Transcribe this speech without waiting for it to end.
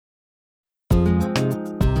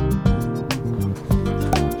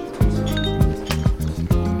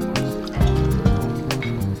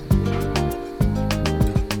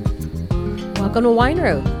Welcome to Wine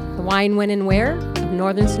Road, the wine, when, and where of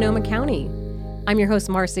Northern Sonoma County. I'm your host,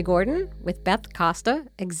 Marcy Gordon, with Beth Costa,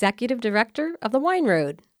 Executive Director of the Wine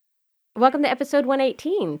Road. Welcome to episode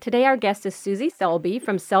 118. Today our guest is Susie Selby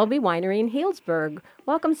from Selby Winery in Healdsburg.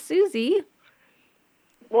 Welcome, Susie.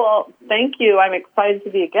 Well, thank you. I'm excited to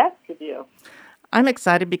be a guest with you. I'm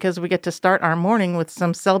excited because we get to start our morning with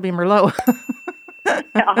some Selby Merlot.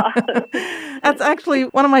 That's actually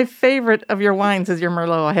one of my favorite of your wines is your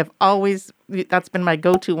Merlot. That's been my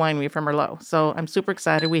go-to winery for Merlot. So I'm super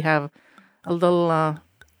excited. We have a little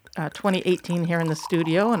 2018 here in the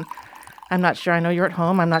studio, and I'm not sure. I know you're at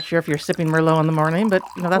home. I'm not sure if you're sipping Merlot in the morning, but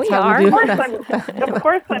that's how we do it. Of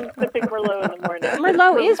course I'm sipping Merlot in the morning.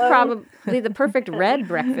 Merlot is probably the perfect red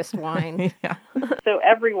breakfast wine. Yeah. So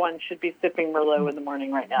everyone should be sipping Merlot in the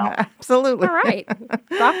morning right now. Absolutely. All right.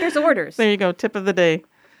 Doctor's orders. There you go. Tip of the day.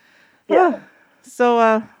 Yeah.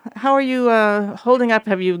 So how are you holding up?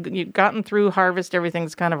 Have you gotten through harvest?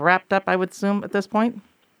 Everything's kind of wrapped up, I would assume, at this point?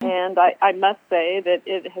 And I must say that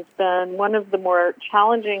it has been one of the more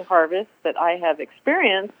challenging harvests that I have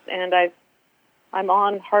experienced, and I'm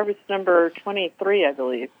on harvest number 23, I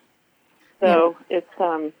believe. So It's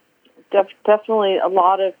definitely a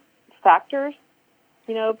lot of factors,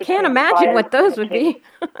 Can't imagine what those would be.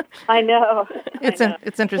 I know.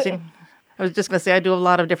 It's interesting. I was just going to say I do a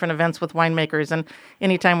lot of different events with winemakers, and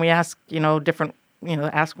anytime we ask,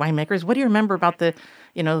 ask winemakers, what do you remember about the,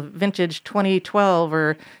 vintage 2012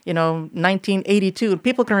 or, 1982?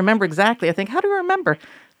 People can remember exactly. I think, how do you remember?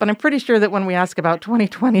 But I'm pretty sure that when we ask about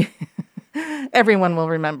 2020, everyone will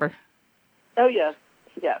remember. Oh, yes,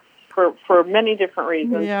 for many different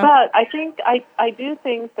reasons. Yeah. But I think I do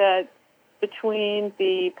think that between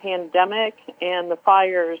the pandemic and the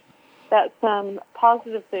fires, that some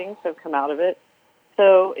positive things have come out of it.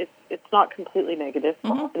 So it's not completely negative,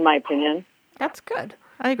 in my opinion. That's good.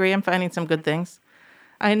 I agree. I'm finding some good things.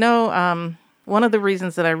 I know one of the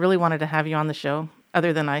reasons that I really wanted to have you on the show,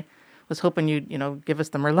 other than I was hoping you'd, give us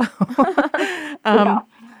the Merlot.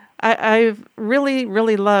 I've really,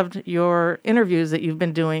 really loved your interviews that you've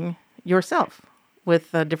been doing yourself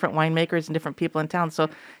with different winemakers and different people in town. So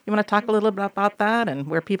you want to talk a little bit about that and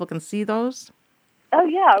where people can see those? Oh,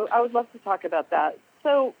 yeah, I would love to talk about that.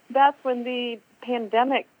 So that's when the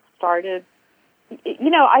pandemic started.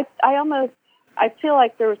 I feel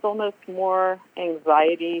like there was almost more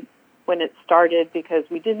anxiety when it started because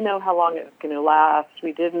we didn't know how long it was going to last.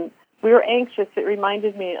 We were anxious. It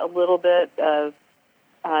reminded me a little bit of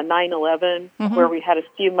 9/11, where we had a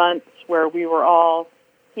few months where we were all,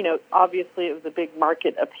 obviously it was a big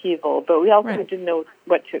market upheaval, but we also didn't know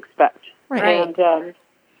what to expect. Right.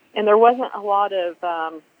 And there wasn't a lot of,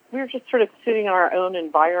 we were just sort of sitting in our own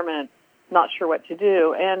environment, not sure what to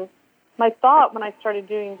do. And my thought when I started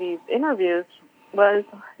doing these interviews was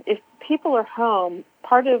if people are home,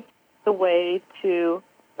 part of the way to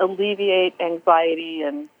alleviate anxiety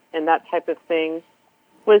and that type of thing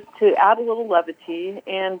was to add a little levity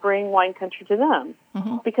and bring wine country to them.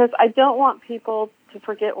 Because I don't want people to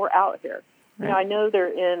forget we're out here. Right. I know they're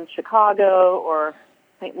in Chicago or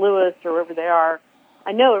St. Louis or wherever they are.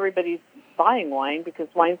 I know everybody's buying wine because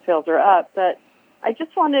wine sales are up, but I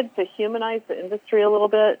just wanted to humanize the industry a little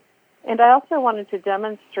bit. And I also wanted to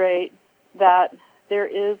demonstrate that there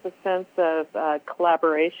is a sense of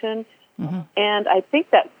collaboration. And I think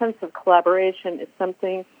that sense of collaboration is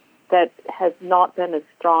something that has not been as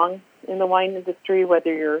strong in the wine industry,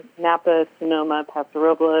 whether you're Napa, Sonoma, Paso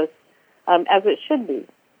Robles, as it should be.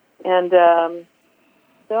 And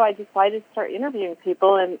so I decided to start interviewing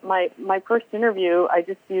people. And my first interview, I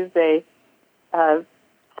just used a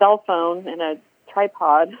cell phone and a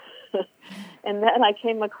tripod. And then I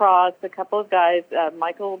came across a couple of guys,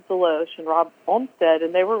 Michael Deloche and Rob Olmsted,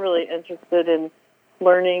 and they were really interested in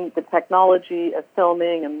learning the technology of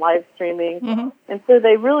filming and live streaming. And so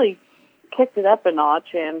they really kicked it up a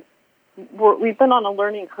notch. And we've been on a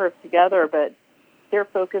learning curve together, but they're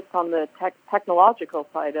focused on the technological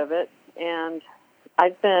side of it. And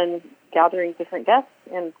I've been gathering different guests,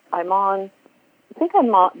 and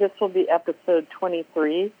this will be episode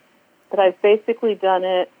 23, but I've basically done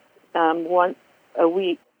it once a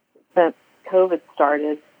week since COVID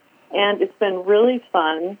started. And it's been really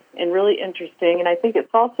fun and really interesting. And I think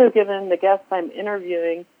it's also given the guests I'm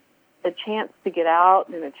interviewing a chance to get out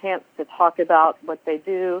and a chance to talk about what they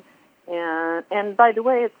do. And by the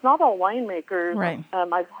way, it's not all winemakers. Right.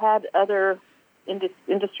 I've had other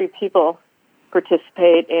industry people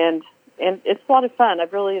participate, and it's a lot of fun.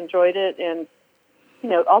 I've really enjoyed it. And,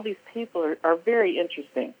 all these people are very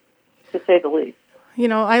interesting, to say the least.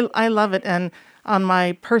 I love it. And on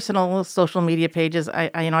my personal social media pages,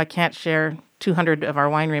 I can't share 200 of our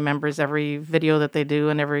winery members every video that they do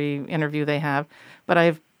and every interview they have. But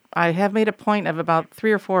I have made a point of about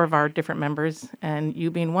 3 or 4 of our different members, and you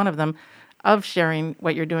being one of them, of sharing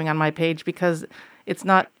what you're doing on my page, because it's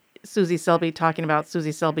not Susie Selby talking about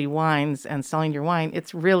Susie Selby wines and selling your wine.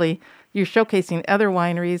 It's really, you're showcasing other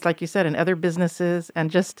wineries, like you said, and other businesses,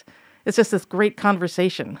 and it's just this great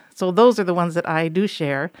conversation. So those are the ones that I do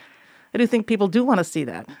share. I do think people do want to see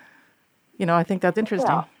that. I think that's interesting.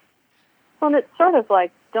 Yeah. Well, and it's sort of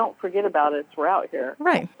like, don't forget about us, we're out here.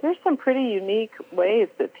 Right. There's some pretty unique ways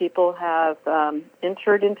that people have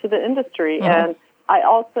entered into the industry. Mm-hmm. And I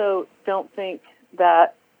also don't think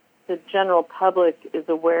that the general public is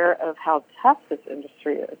aware of how tough this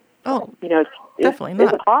industry is. Oh, it's definitely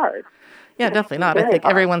not. It's hard. Yeah, definitely not. I think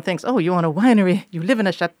everyone thinks, oh, you own a winery, you live in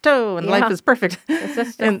a chateau, and life is perfect.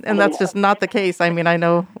 and that's just not the case. I mean, I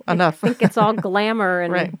know enough. I think it's all glamour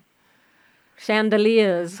and right.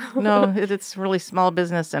 Chandeliers. No, it's really small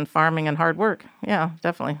business and farming and hard work. Yeah,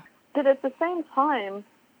 definitely. But at the same time,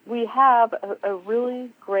 we have a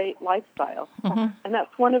really great lifestyle. Mm-hmm. And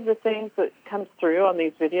that's one of the things that comes through on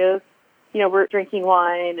these videos. We're drinking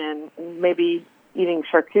wine and maybe eating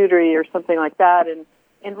charcuterie or something like that.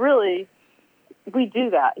 And really, we do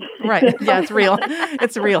that. Right. Yeah, it's real.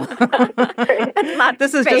 It's real. It's not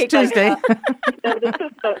this is fake. just Tuesday.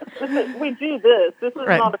 We do this. This is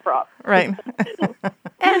right. not a prop. Right.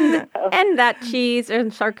 and that cheese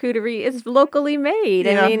and charcuterie is locally made.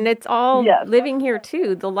 Yeah. I mean, it's all living here,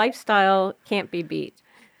 too. The lifestyle can't be beat.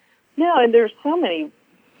 No, and there's so many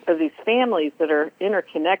of these families that are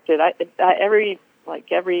interconnected. Every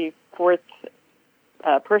fourth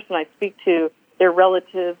person I speak to, their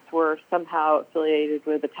relatives were somehow affiliated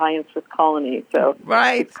with Italian Swiss colony. So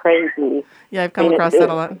right. It's crazy. Yeah, I've come across that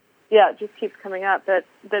a lot. Yeah, it just keeps coming up. But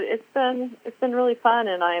it's been really fun,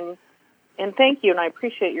 and thank you, and I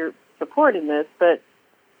appreciate your support in this. But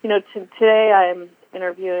today I'm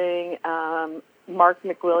interviewing Mark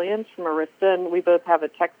McWilliams from Arista, and we both have a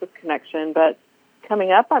Texas connection. But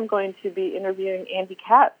coming up, I'm going to be interviewing Andy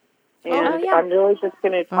Katz, and I'm really just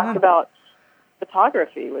going to talk about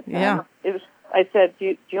photography with him. Yeah. I said,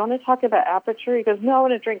 do you want to talk about aperture? He goes, no, I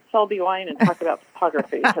want to drink Selby wine and talk about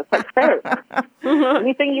photography. It's like, great.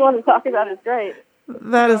 Anything you want to talk about is great.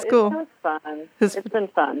 That is cool. It's fun. It's been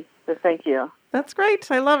fun. So thank you. That's great.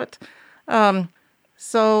 I love it.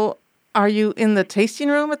 So are you in the tasting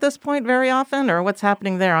room at this point very often, or what's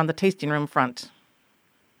happening there on the tasting room front?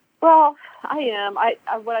 Well, I am.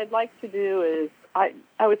 What I'd like to do is I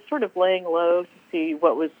was sort of laying low to see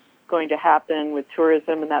what was going to happen with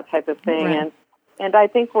tourism and that type of thing. Right. And I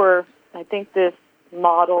think this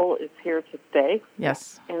model is here to stay.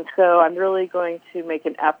 Yes. And so I'm really going to make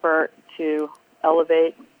an effort to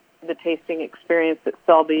elevate the tasting experience at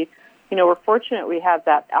Selby. We're fortunate we have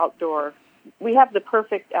that outdoor. We have the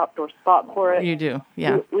perfect outdoor spot for it. You do,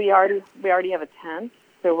 yeah. We already have a tent,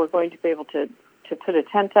 so we're going to be able to put a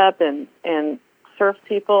tent up and serve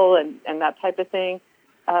people and that type of thing.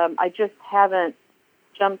 I just haven't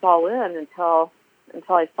jumped all in until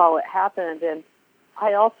I saw what happened. And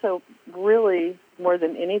I also really, more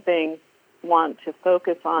than anything, want to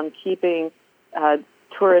focus on keeping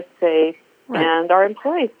tourists safe and our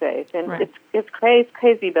employees safe. And it's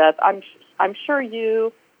crazy, Beth. I'm sure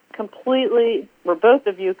you completely, or both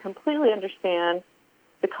of you, completely understand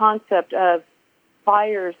the concept of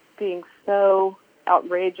fires being so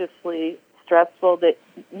outrageously stressful that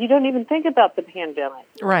you don't even think about the pandemic.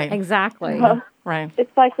 Right. Exactly. Right.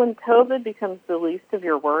 It's like when COVID becomes the least of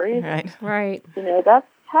your worries. Right. That's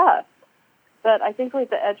tough. But I think we're at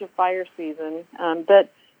the edge of fire season.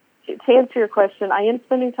 But to answer your question, I am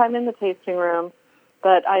spending time in the tasting room,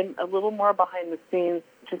 but I'm a little more behind the scenes,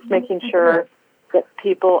 just making sure that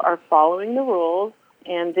people are following the rules.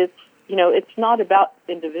 And it's not about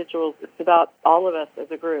individuals. It's about all of us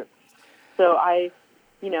as a group. So I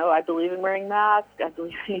believe in wearing masks. I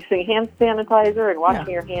believe in using hand sanitizer and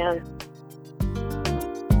washing your hands.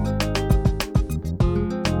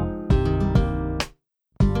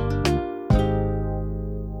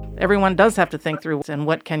 Everyone does have to think through, and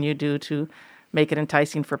what can you do to make it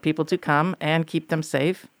enticing for people to come and keep them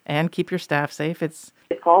safe and keep your staff safe. It's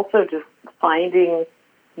also just finding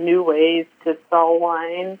new ways to sell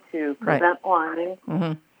wine, to present wine.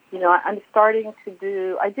 Mm-hmm. I'm starting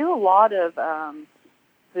to I do a lot of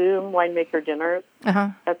Zoom winemaker dinners.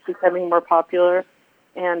 That's becoming more popular.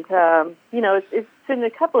 And, it's in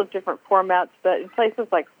a couple of different formats, but in places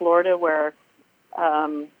like Florida where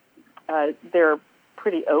they're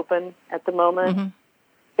pretty open at the moment,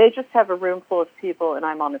 they just have a room full of people and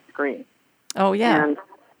I'm on a screen. Oh, yeah.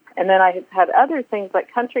 And then I had other things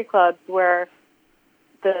like country clubs where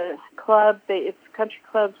the club, it's country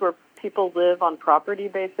clubs where people live on property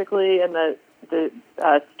basically, and the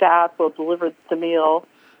staff will deliver the meal,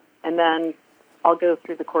 and then I'll go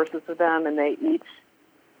through the courses with them, and they each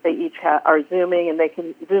are Zooming, and they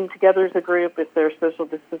can Zoom together as a group if they're social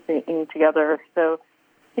distancing together. So,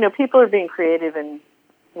 people are being creative in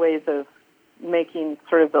ways of making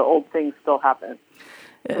sort of the old things still happen.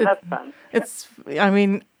 So that's fun.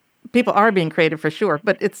 People are being creative for sure,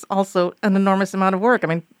 but it's also an enormous amount of work.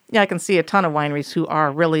 I can see a ton of wineries who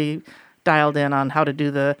are really dialed in on how to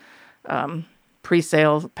do the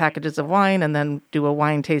pre-sale packages of wine and then do a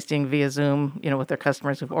wine tasting via Zoom, with their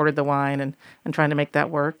customers who've ordered the wine and trying to make that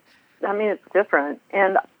work. It's different.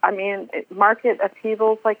 And, market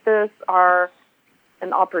upheavals like this are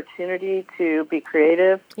an opportunity to be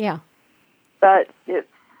creative. Yeah. But it's,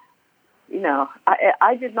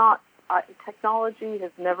 technology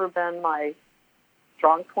has never been my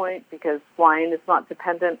strong point because wine is not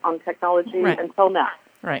dependent on technology until now.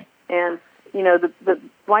 Right. And, the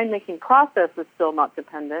winemaking process is still not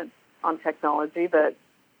dependent on technology, but,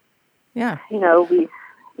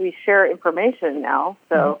 we share information now,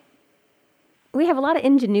 so... We have a lot of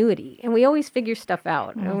ingenuity, and we always figure stuff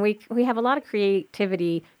out, and we have a lot of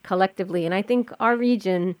creativity collectively, and I think our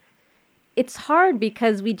region, it's hard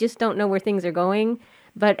because we just don't know where things are going,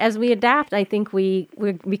 but as we adapt, I think we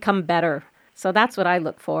become better. So that's what I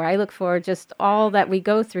look for. I look for just all that we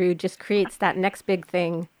go through just creates that next big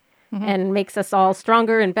thing and makes us all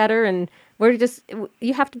stronger and better, and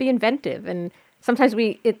you have to be inventive, and sometimes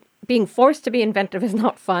being forced to be inventive is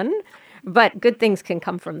not fun, but good things can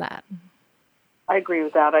come from that. I agree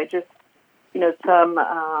with that. I just, my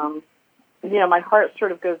heart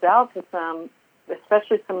sort of goes out to some,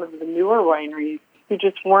 especially some of the newer wineries who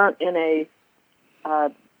just weren't in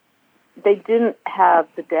they didn't have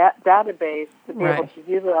the database to be able to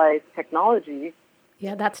utilize technology.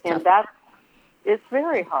 Yeah, that's tough. And it's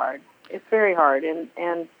very hard. It's very hard.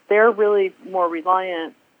 And they're really more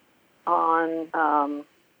reliant on,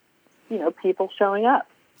 people showing up.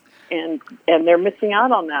 And they're missing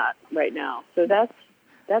out on that right now. So that's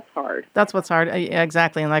hard. That's what's hard. Yeah,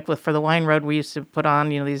 exactly. And for the Wine Road, we used to put on,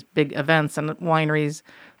 these big events, and wineries,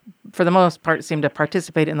 for the most part, seem to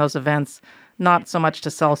participate in those events, not so much to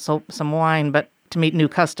sell some wine, but to meet new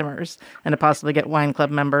customers and to possibly get wine club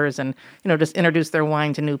members and, just introduce their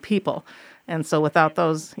wine to new people. And so without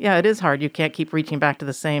those, it is hard. You can't keep reaching back to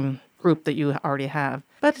the same group that you already have.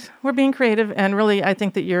 But we're being creative, and really, I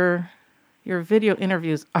think that your video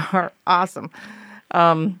interviews are awesome.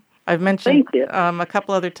 I've mentioned a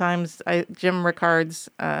couple other times, Jim Ricard's,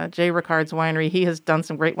 Jay Ricard's winery, he has done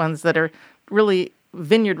some great ones that are really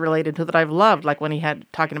vineyard related that I've loved, like when he had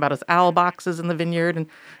talking about his owl boxes in the vineyard and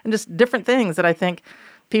just different things that I think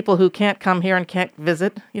people who can't come here and can't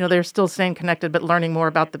visit, they're still staying connected, but learning more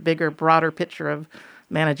about the bigger, broader picture of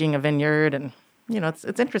managing a vineyard. And,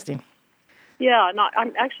 it's interesting. Yeah, and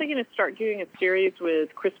I'm actually going to start doing a series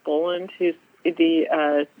with Chris Boland, who's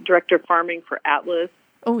the director of farming for Atlas.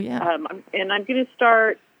 Oh, yeah. And we're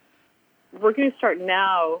going to start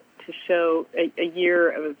now to show a year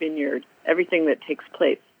of a vineyard, everything that takes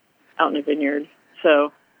place out in a vineyard.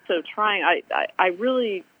 So I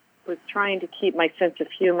really was trying to keep my sense of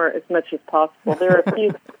humor as much as possible. There are a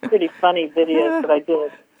few pretty funny videos that I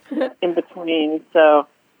did in between, so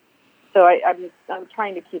I'm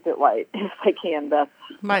trying to keep it light if I can, Beth.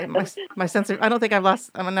 My sense of, I don't think I've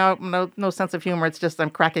lost, now no sense of humor. It's just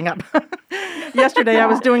I'm cracking up. Yesterday I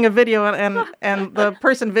was doing a video and the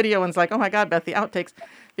person videoing's like, oh my God, Beth, the outtakes,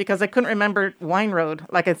 because I couldn't remember Wine Road.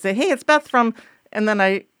 Like I'd say, hey, it's Beth from, and then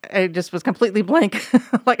I just was completely blank.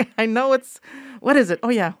 Like I know what is it? Oh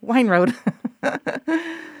yeah, Wine Road.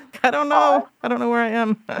 I don't know. I don't know where I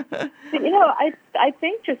am. I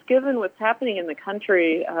think just given what's happening in the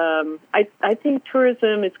country, I think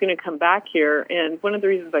tourism is going to come back here. And one of the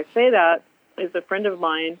reasons I say that is a friend of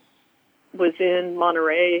mine was in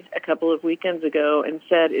Monterey a couple of weekends ago and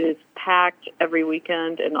said it is packed every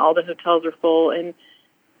weekend and all the hotels are full and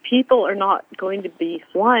people are not going to be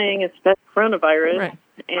flying, especially coronavirus,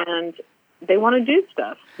 and they want to do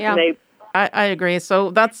stuff. Yeah. I agree.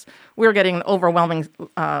 So we're getting an overwhelming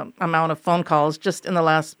amount of phone calls just in the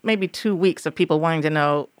last maybe 2 weeks of people wanting to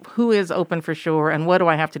know who is open for sure and what do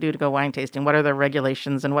I have to do to go wine tasting? What are the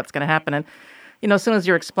regulations and what's going to happen? And, as soon as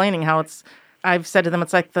you're explaining how I've said to them,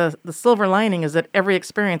 it's like the silver lining is that every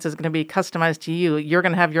experience is going to be customized to you. You're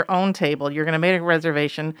going to have your own table. You're going to make a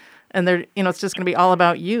reservation and it's just going to be all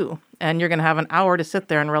about you. And you're going to have an hour to sit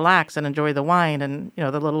there and relax and enjoy the wine and,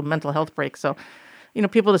 the little mental health break. So,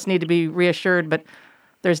 people just need to be reassured, but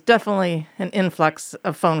there's definitely an influx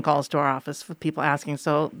of phone calls to our office for people asking.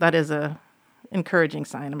 So that is encouraging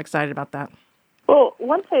sign. I'm excited about that. Well,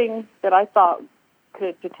 one thing that I thought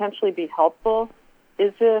could potentially be helpful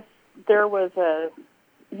is if there was as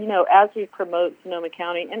we promote Sonoma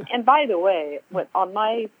County, and by the way, on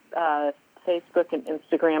my Facebook and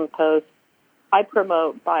Instagram posts, I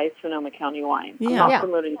promote by Sonoma County Wine. I'm not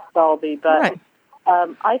promoting Stalby, but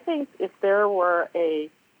I think if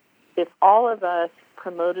all of us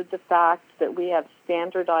promoted the fact that we have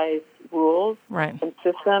standardized rules and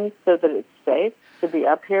systems so that it's safe to be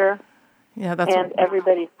up here, and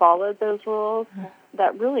everybody followed those rules,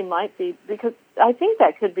 that really might be, because I think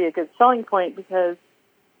that could be a good selling point, because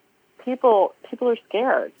people are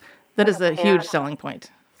scared. That is a huge selling point.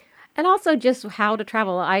 And also just how to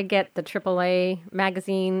travel. I get the AAA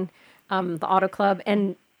magazine, the Auto Club,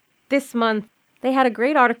 and this month they had a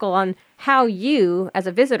great article on how you, as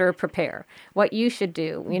a visitor, prepare, what you should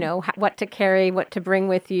do, what to carry, what to bring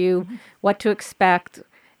with you, what to expect.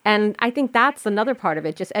 And I think that's another part of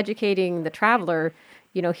it, just educating the traveler,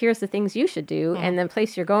 here's the things you should do, and the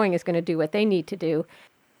place you're going is going to do what they need to do.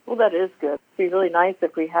 Well, that is good. It'd be really nice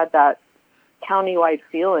if we had that countywide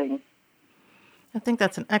feeling. I think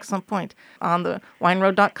that's an excellent point. On the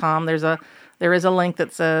wineroad.com, there is a link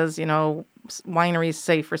that says, wineries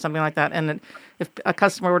safe or something like that. And if a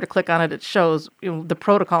customer were to click on it, it shows the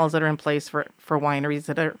protocols that are in place for wineries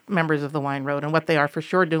that are members of the Wine Road and what they are for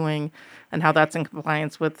sure doing and how that's in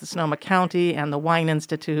compliance with the Sonoma County and the Wine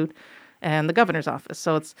Institute and the governor's office.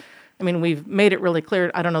 So we've made it really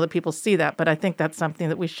clear. I don't know that people see that, but I think that's something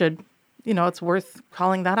that we should, it's worth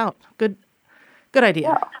calling that out. Good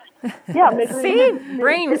idea. Yeah, see,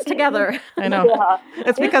 brains together. I know.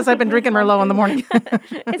 It's because I've been drinking Merlot in the morning.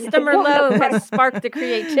 It's the Merlot that has sparked the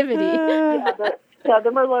creativity. The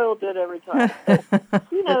Merlot will do it every time.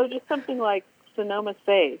 Just something like Sonoma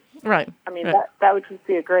Safe. Right. That would just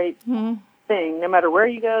be a great thing. No matter where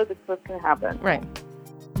you go, that's what's going to happen. Right.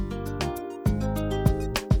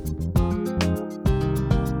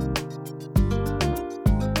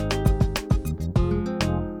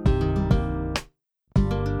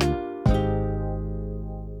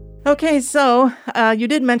 Okay, so you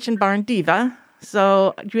did mention Barn Diva.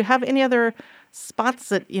 So do you have any other spots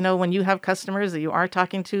that, when you have customers that you are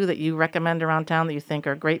talking to that you recommend around town that you think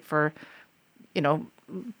are great for,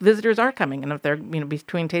 visitors are coming? And if they're,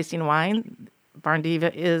 between tasting wine, Barn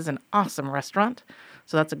Diva is an awesome restaurant.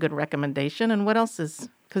 So that's a good recommendation. And what else is,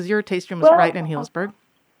 because your taste room is right in Healdsburg.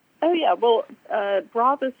 Oh, yeah. Well,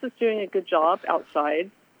 Bravas is doing a good job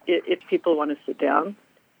outside if people want to sit down.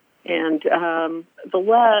 And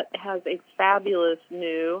Valette has a fabulous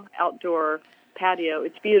new outdoor patio.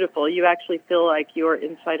 It's beautiful. You actually feel like you're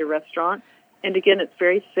inside a restaurant. And again, it's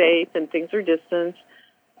very safe and things are distanced.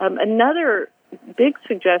 Another big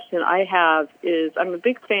suggestion I have is I'm a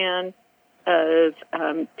big fan of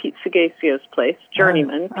Pete Sagasio's place,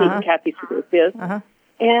 Journeyman, Pete and Kathy Sagasio's.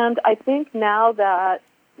 And I think now that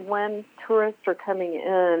when tourists are coming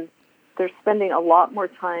in, they're spending a lot more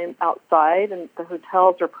time outside, and the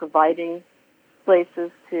hotels are providing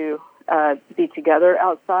places to be together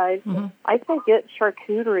outside. I think get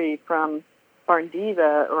charcuterie from Barn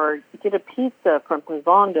Diva or get a pizza from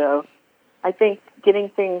Pozzondo. I think getting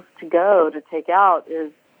things to go to take out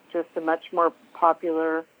is just a much more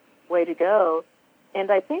popular way to go.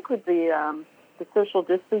 And I think with the social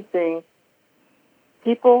distancing,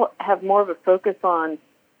 people have more of a focus on,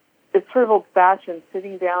 it's sort of old-fashioned,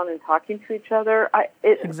 sitting down and talking to each other.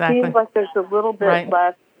 It seems like there's a little bit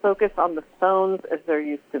less focus on the phones as there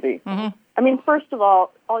used to be. First of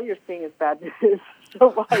all you're seeing is bad news.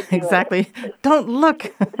 So why do it? Don't look.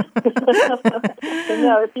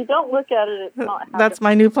 No, if you don't look at it, it's not happening. That's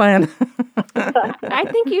my new plan. I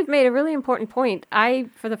think you've made a really important point. I,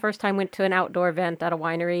 for the first time, went to an outdoor event at a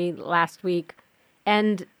winery last week,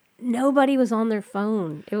 and nobody was on their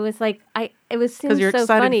phone. It was like, it was so funny. Because you're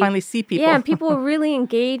excited to finally see people. Yeah, and people were really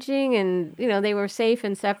engaging and, they were safe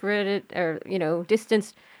and separated or,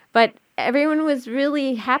 distanced. But everyone was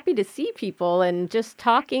really happy to see people and just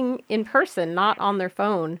talking in person, not on their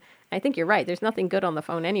phone. I think you're right. There's nothing good on the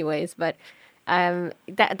phone anyways, but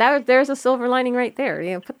there's a silver lining right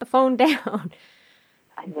there. Put the phone down.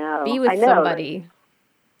 I know. Be with somebody.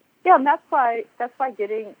 Yeah, and that's why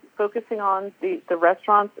focusing on the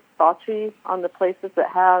restaurants at Saatchi, on the places that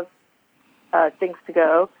have things to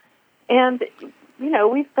go. And,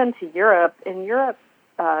 we've been to Europe. In Europe,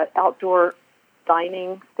 outdoor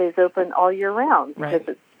dining stays open all year round because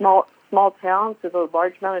it's small towns with a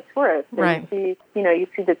large amount of tourists. And you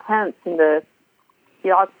see the tents and the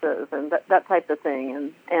piazzas and that type of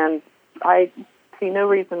thing. And I see no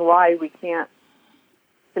reason why we can't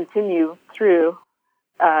continue through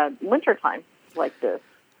wintertime like this.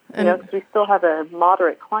 because we still have a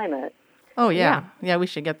moderate climate. Oh, yeah. Yeah, we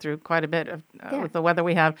should get through quite a bit of, with the weather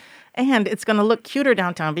we have. And it's going to look cuter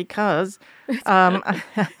downtown because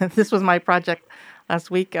this was my project last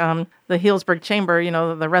week. The Healdsburg Chamber,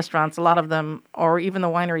 the restaurants, a lot of them, or even the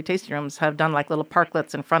winery tasting rooms, have done like little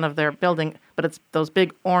parklets in front of their building, but it's those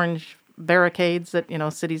big orange barricades that,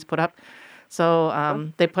 cities put up.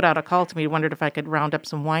 So they put out a call to me, wondered if I could round up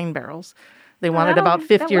some wine barrels. They wanted about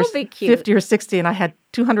 50 or 60, and I had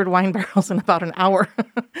 200 wine barrels in about an hour.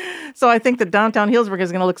 So I think that downtown Healdsburg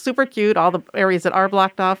is going to look super cute. All the areas that are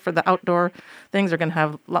blocked off for the outdoor things are going to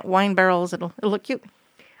have wine barrels. It'll look cute.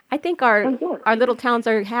 I think our little towns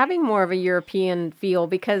are having more of a European feel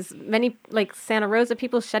because many, like Santa Rosa,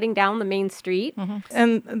 people shutting down the main street. Mm-hmm.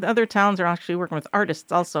 And the other towns are actually working with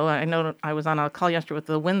artists also. I know I was on a call yesterday with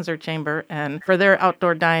the Windsor Chamber, and for their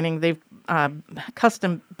outdoor dining, they've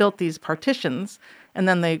custom built these partitions, and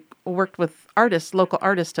then they worked with local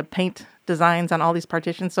artists, to paint designs on all these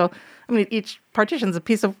partitions. So, each partition's a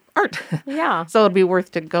piece of art. Yeah. So it'd be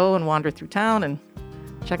worth to go and wander through town and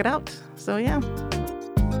check it out. So, yeah.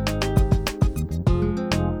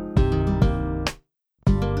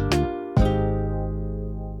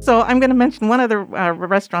 So I'm going to mention one other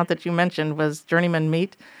restaurant that you mentioned was Journeyman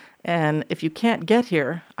Meat. And if you can't get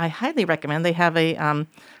here, I highly recommend. They have a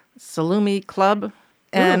salumi club,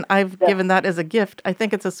 and I've given that as a gift. I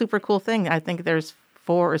think it's a super cool thing. I think there's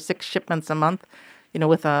 4 or 6 shipments a month,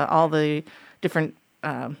 with all the different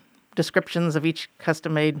descriptions of each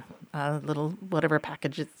custom-made little whatever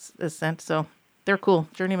package is sent. So they're cool.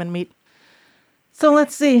 Journeyman Meat. So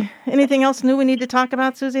let's see. Anything else new we need to talk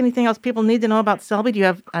about, Susie? Anything else people need to know about Selby? Do you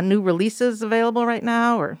have new releases available right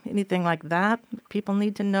now or anything like that people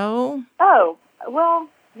need to know? Oh, well,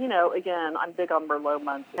 again, I'm big on Merlot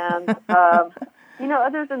month. And,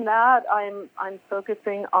 other than that, I'm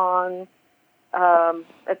focusing on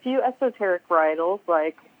a few esoteric varietals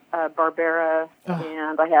like Barbera,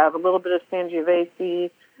 and I have a little bit of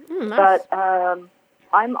Sangiovese. Nice. But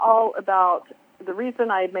I'm all about... The reason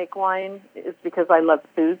I make wine is because I love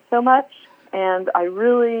food so much, and I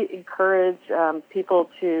really encourage people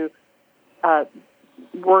to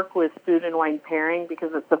work with food and wine pairing because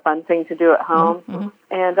it's a fun thing to do at home. Mm-hmm.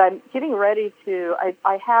 And I'm getting ready to,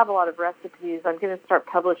 I have a lot of recipes. I'm going to start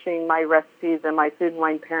publishing my recipes and my food and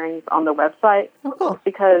wine pairings on the website. Oh, cool.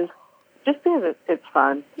 Because it's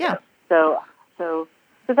fun. Yeah. So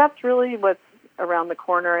that's really what's around the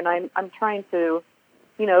corner, and I'm trying to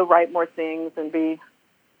write more things and be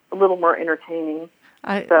a little more entertaining.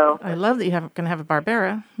 I love that you're going to have a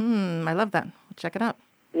Barbera. I love that. Check it out.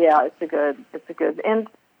 Yeah, it's a good. And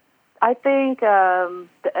I think the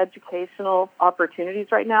educational opportunities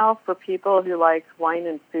right now for people who like wine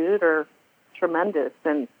and food are tremendous,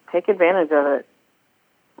 and take advantage of it.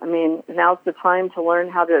 Now's the time to learn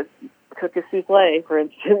how to cook a souffle, for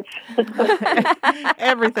instance.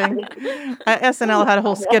 Everything. SNL had a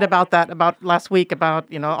whole skit about last week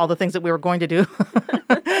about, all the things that we were going to do,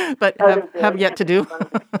 but have yet to do.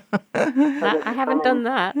 I haven't done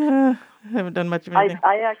that. I haven't done much of anything.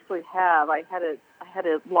 I actually have. I had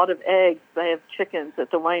a lot of eggs. I have chickens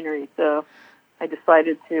at the winery, so I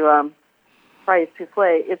decided to try a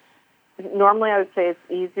souffle. Normally I would say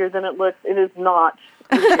it's easier than it looks. It is not.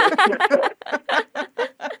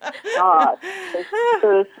 God.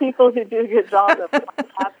 There's people who do a good job of it.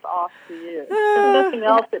 Hats off to you. There's nothing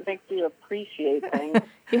else that makes you appreciate things.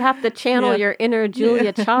 You have to channel your inner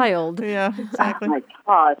Julia Child. Yeah, exactly. Oh my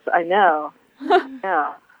gosh, I know.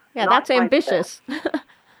 Yeah. Yeah, that's ambitious.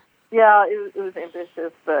 Yeah, it was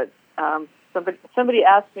ambitious, but somebody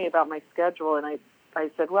asked me about my schedule, and I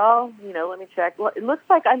said, well, let me check. Well, it looks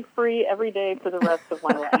like I'm free every day for the rest of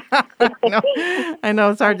my life. I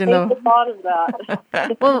know, it's hard to know. I the thought of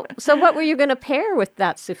that. Well, so what were you going to pair with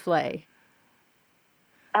that souffle?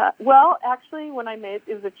 Well, actually, when I made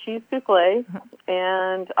it was a cheese souffle,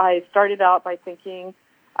 and I started out by thinking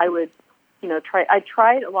I would, try. I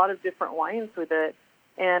tried a lot of different wines with it,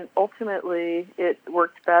 and ultimately it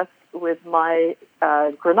worked best with my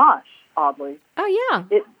Grenache. Oddly, Oh yeah.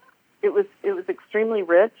 It was extremely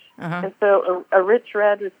rich, and so a rich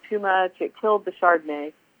red was too much. It killed the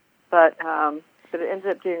Chardonnay, but it ended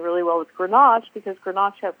up doing really well with Grenache because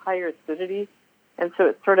Grenache has higher acidity, and so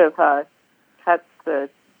it sort of cuts the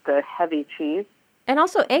heavy cheese. And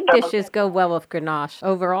also egg dishes go well with Grenache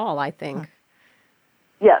overall, I think.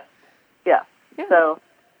 Yes. Yeah. So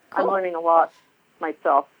cool. I'm learning a lot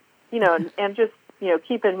myself, and just,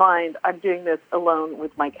 keep in mind, I'm doing this alone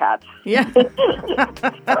with my cat. Yeah.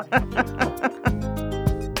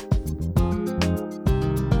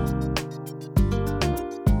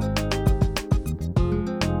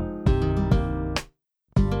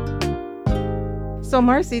 So,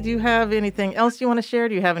 Marcy, do you have anything else you want to share?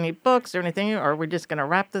 Do you have any books or anything, or we're just going to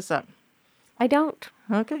wrap this up? I don't.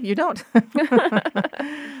 Okay, you don't.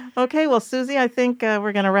 Okay, well, Susie, I think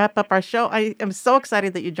we're going to wrap up our show. I am so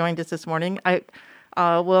excited that you joined us this morning.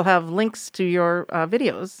 We'll have links to your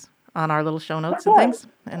videos on our little show notes and things,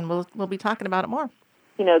 and we'll be talking about it more.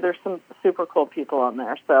 There's some super cool people on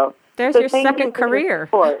there. So there's your second career.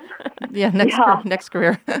 Yeah, next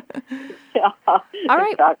career. Yeah. All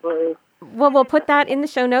right. Exactly. Well, we'll put that in the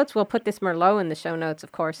show notes. We'll put this Merlot in the show notes,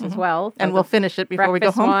 of course, as well. And we'll finish it before we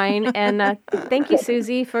go home. Wine. And thank you,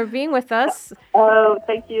 Susie, for being with us. Oh,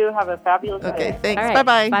 thank you. Have a fabulous day. Okay, thanks. All right.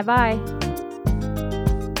 Bye-bye. Bye-bye.